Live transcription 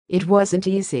It wasn't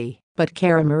easy, but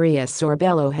Cara Maria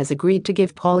Sorbello has agreed to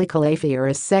give Paulie Calafiore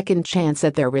a second chance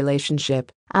at their relationship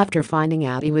after finding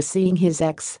out he was seeing his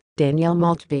ex, Danielle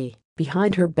Maltby,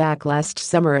 behind her back last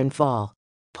summer and fall.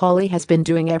 Paulie has been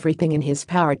doing everything in his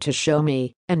power to show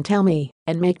me and tell me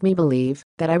and make me believe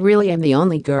that I really am the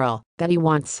only girl that he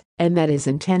wants and that his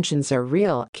intentions are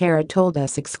real, Cara told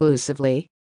us exclusively.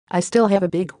 I still have a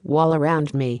big wall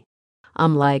around me.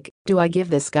 I'm like, do I give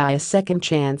this guy a second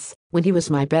chance when he was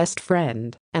my best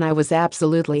friend and I was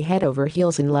absolutely head over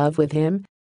heels in love with him?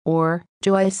 Or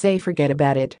do I say forget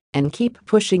about it and keep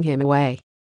pushing him away?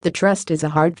 The trust is a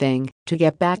hard thing to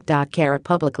get back. Cara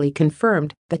publicly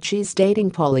confirmed that she's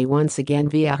dating Paulie once again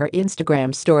via her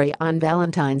Instagram story on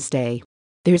Valentine's Day.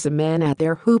 There's a man out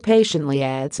there who patiently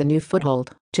adds a new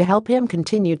foothold to help him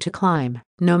continue to climb,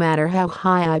 no matter how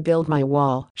high I build my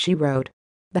wall, she wrote.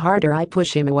 The harder I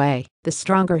push him away, the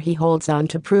stronger he holds on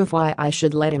to prove why I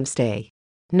should let him stay.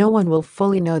 No one will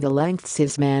fully know the lengths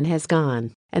his man has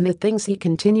gone and the things he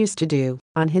continues to do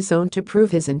on his own to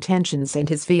prove his intentions and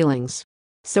his feelings.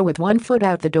 So with one foot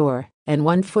out the door and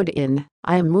one foot in,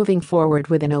 I am moving forward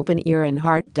with an open ear and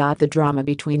heart. The drama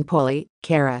between Paulie,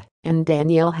 Cara, and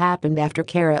Danielle happened after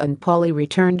Cara and Paulie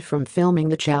returned from filming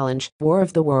the challenge War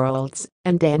of the Worlds,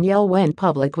 and Danielle went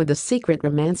public with a secret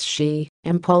romance she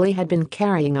and Paulie had been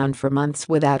carrying on for months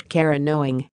without Cara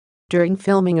knowing. During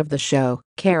filming of the show,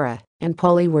 Cara and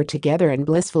Paulie were together and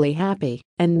blissfully happy,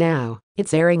 and now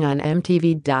it's airing on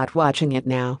MTV. Watching it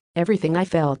now, everything I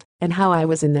felt and how I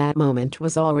was in that moment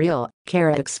was all real,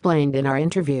 Cara explained in our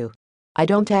interview. I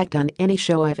don't act on any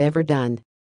show I've ever done.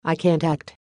 I can't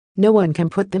act. No one can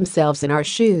put themselves in our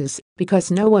shoes because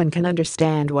no one can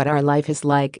understand what our life is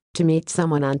like to meet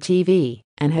someone on TV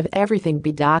and have everything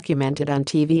be documented on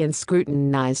TV and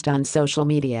scrutinized on social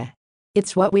media.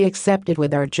 It's what we accepted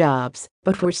with our jobs,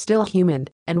 but we're still human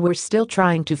and we're still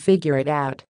trying to figure it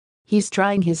out. He's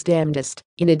trying his damnedest,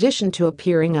 in addition to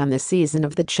appearing on the season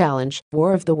of the challenge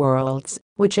War of the Worlds,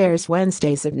 which airs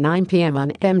Wednesdays at 9 p.m.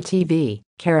 on MTV.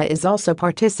 Cara is also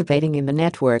participating in the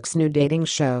network's new dating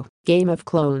show, Game of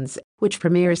Clones, which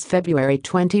premieres February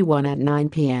 21 at 9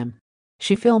 p.m.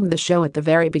 She filmed the show at the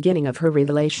very beginning of her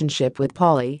relationship with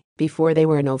Paulie, before they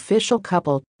were an official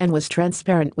couple, and was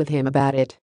transparent with him about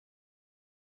it.